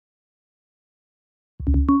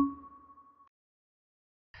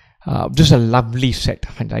This is a lovely set,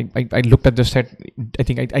 and I looked at this set. I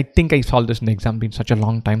think I solved this in the exam. Been such a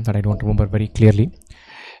long time that I don't remember very clearly.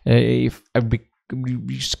 If I'd be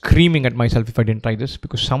screaming at myself if I didn't try this,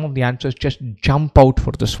 because some of the answers just jump out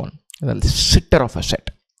for this one. The sitter of a set.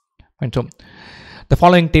 And so the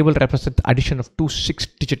following table represents the addition of two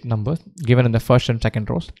 6-digit numbers given in the first and second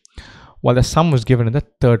rows, while the sum was given in the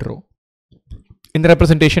third row. In the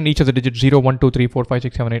representation, each of the digits 0, 1, 2, 3, 4, 5,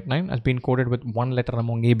 6, 7, 8, 9 has been coded with one letter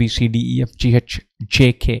among A, B, C, D, E, F, G, H,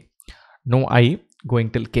 J, K. No I going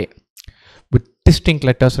till K, with distinct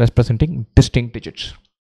letters representing distinct digits.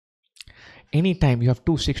 Anytime you have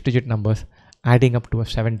two 6-digit numbers adding up to a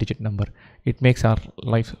 7-digit number, it makes our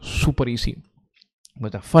life super easy.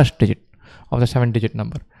 But the first digit of the 7-digit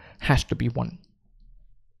number has to be 1.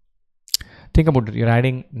 Think about it. You're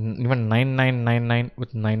adding even 9999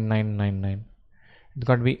 with 9999. It's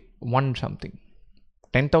got to be 1 something.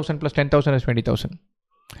 10,000 plus 10,000 is 20,000.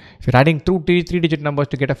 If you're adding two 3-digit numbers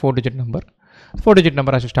to get a 4-digit number, 4-digit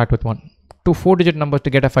number has to start with 1. Two 4-digit numbers to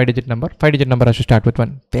get a 5-digit number, 5-digit number has to start with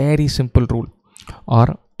 1. Very simple rule.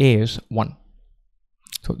 Or A is 1.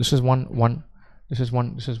 So this is 1, 1, this is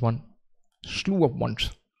 1, this is 1. Slew of ones.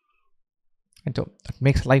 And so that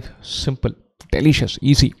makes life simple, delicious,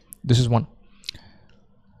 easy. This is 1.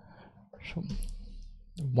 So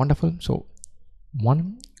wonderful. So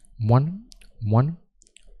 1, 1, 1,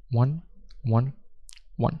 1, 1,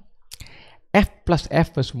 1. F plus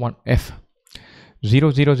F is 1. F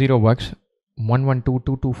 0, 0, 0 works. 1, 1, 2,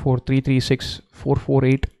 2, 2, 4, 3, 3, 6, 4, 4,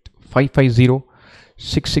 8, 5, 5, 0,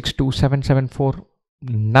 6, 6, 2, 7, 7, 4.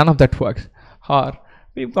 None of that works. Or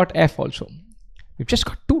we've got F also. We've just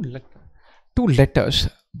got two letters.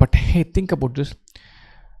 But hey, think about this.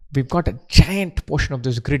 We've got a giant portion of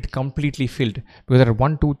this grid completely filled, because there are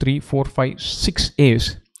 1, 2, 3, 4, 5, 6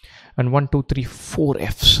 A's and 1, 2, 3, 4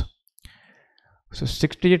 F's. So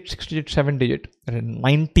 6-digit, 6-digit, 7-digit, there are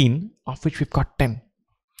 19, of which we've got 10.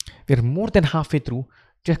 We're more than halfway through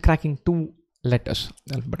just cracking 2 letters,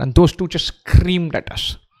 and those 2 just screamed at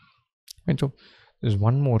us. And so there's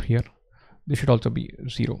one more here. This should also be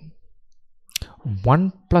 0.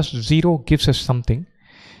 1 plus 0 gives us something.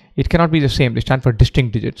 It cannot be the same. They stand for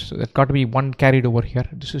distinct digits. So there's got to be 1 carried over here.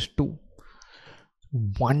 This is 2.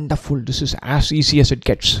 Wonderful. This is as easy as it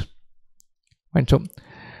gets. And so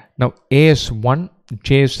now A is 1,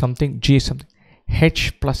 J is something, G is something.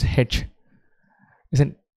 H plus H is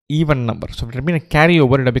an even number. So if it had been a carryover, it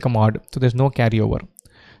would have become odd. So there's no carryover.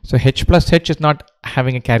 So H plus H is not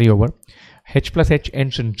having a carryover. H plus H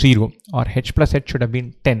ends in 0, or H plus H should have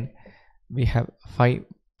been 10. We have 5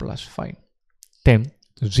 plus 5, 10,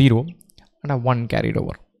 0, and a 1 carried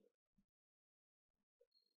over.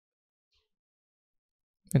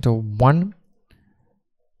 And so 1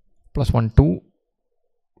 plus 1, 2,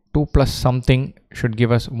 2 plus something should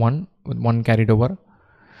give us 1 with 1 carried over.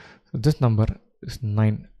 So this number is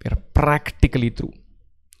 9. We are practically through.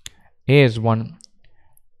 A is 1,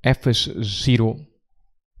 F is 0,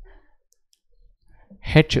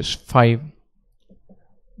 H is 5,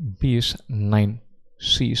 B is 9,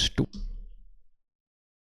 C is 2.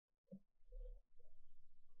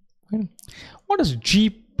 What is G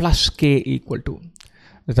plus K equal to?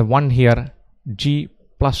 There's a 1 here. G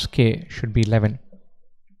plus K should be 11.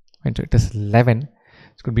 And so it is 11.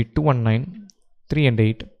 It's going to be 2 and 9, 3 and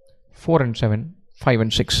 8, 4 and 7, 5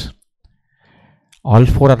 and 6. All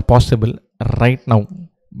 4 are possible right now,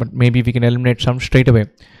 but maybe we can eliminate some straight away.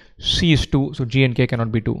 C is 2, so G and K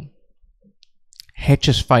cannot be 2. H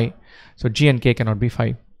is 5, so G and K cannot be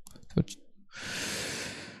 5. So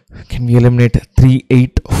can we eliminate 3,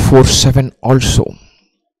 8, 4, 7 also?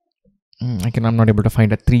 I'm not able to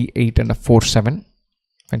find a 3, 8 and a 4, 7.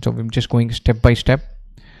 And so I'm just going step by step.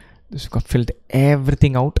 This got filled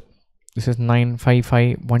everything out. This is 9, 5,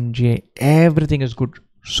 5, 1, J. Everything is good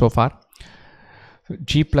so far. So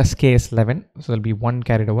G plus K is 11. So there'll be 1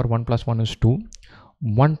 carried over. 1 plus 1 is 2.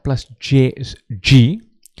 1 plus J is G.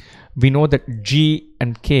 We know that G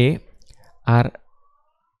and K are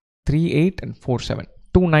 3, 8 and 4, 7.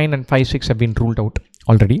 2, 9 and 5, 6 have been ruled out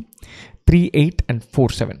already. 3, 8 and 4,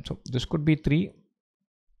 7. So this could be 3.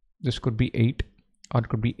 This could be 8. Or it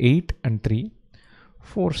could be 8 and 3.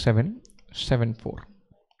 4, 7, 7, 4.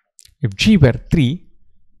 If G were 3,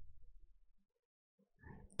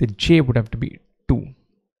 then J would have to be 2.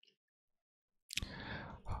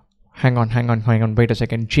 Hang on, wait a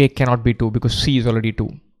second. J cannot be 2 because C is already 2.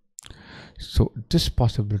 So this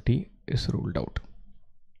possibility is ruled out.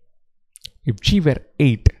 If G were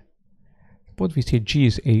 8, suppose we say G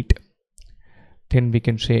is 8, then we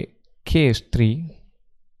can say K is 3,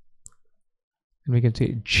 and we can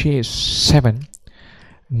say J is 7.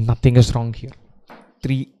 Nothing is wrong here.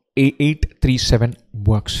 3, 837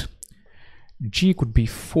 works. G could be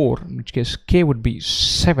 4, in which case K would be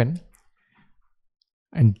 7,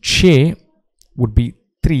 and J would be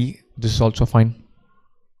 3. This is also fine.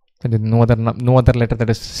 There is no other letter that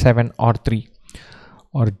is 7 or 3.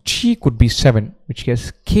 Or G could be 7, which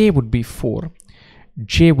case K would be 4,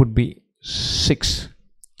 J would be 6.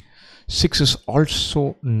 6 is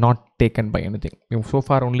also not taken by anything. We have so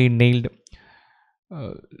far only nailed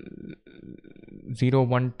 0,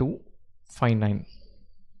 1, 2, 5, 9.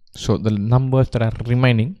 So the numbers that are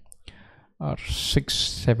remaining are 6,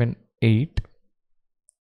 7, 8,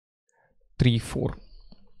 3, 4.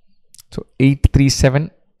 So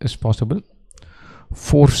 837 is possible,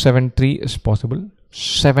 473 is possible,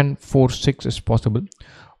 746 is possible.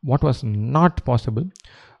 What was not possible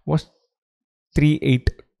was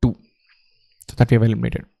 382. So that we have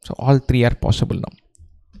eliminated. So all three are possible now.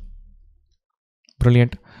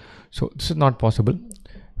 Brilliant. So this is not possible.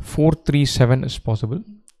 437 is possible.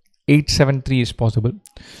 873 is possible.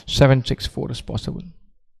 764 is possible.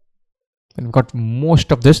 And we've got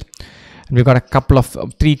most of this. And we've got a couple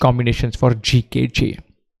of 3 combinations for GKJ.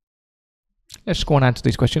 Let's go and answer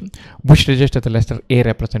this question. Which digit does the letter A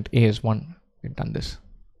represent? A is 1. We've done this.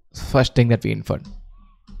 First thing that we inferred.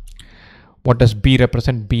 What does B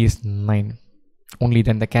represent? B is 9. Only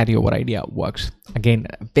then the carryover idea works. Again,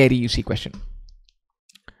 a very easy question.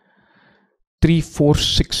 3, 4,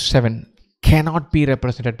 6, 7 cannot be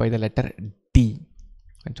represented by the letter D.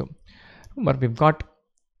 And so remember, we've got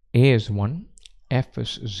A is 1, F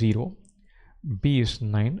is 0, B is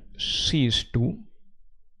 9, C is 2.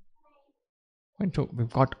 And so we've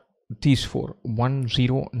got these 4, 1,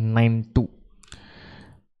 0, 9, 2.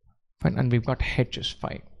 Fine. And we've got H is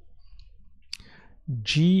 5.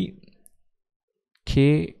 G,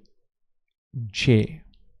 K, J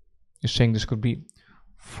is saying this could be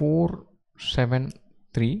 4, 7,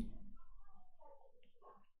 3,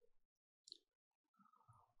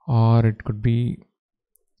 or it could be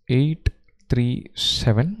 8, 3,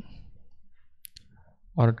 7,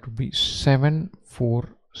 or it could be 7, 4,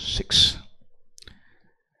 6.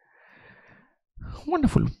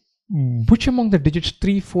 Wonderful. Which among the digits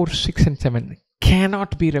 3, 4, 6 and 7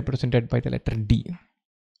 cannot be represented by the letter D?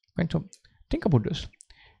 Right, so think about this.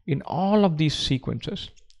 In all of these sequences,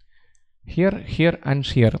 here, here and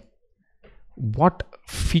here, what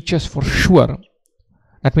features for sure?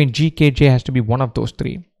 That means GKJ has to be one of those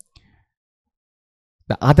 3.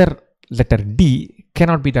 The other letter D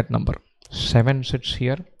cannot be that number. 7 sits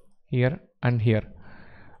here, here and here.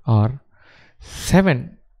 Or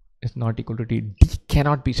 7 is not equal to D. D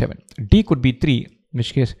cannot be 7. D could be 3, in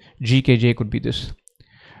which case GKJ could be this.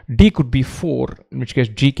 D could be 4, in which case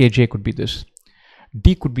GKJ could be this.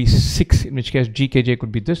 D could be 6, in which case GKJ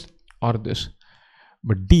could be this or this.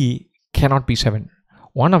 But D cannot be 7.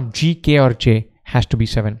 One of G, K or J has to be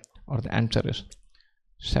 7, or the answer is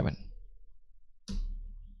 7.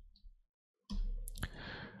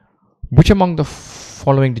 Which among the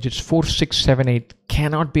following digits 4, 6, 7, 8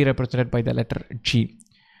 cannot be represented by the letter G?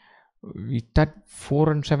 We had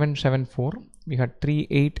 4 and 7, 7, 4. We had 3,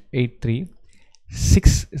 8, 8, 3.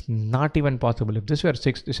 6 is not even possible. If this were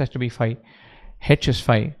 6, this has to be 5. H is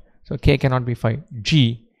 5. So K cannot be 5.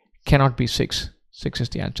 G cannot be 6. 6 is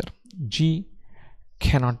the answer. G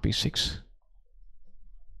cannot be 6.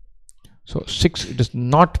 So 6, it is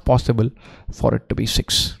not possible for it to be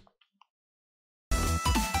 6.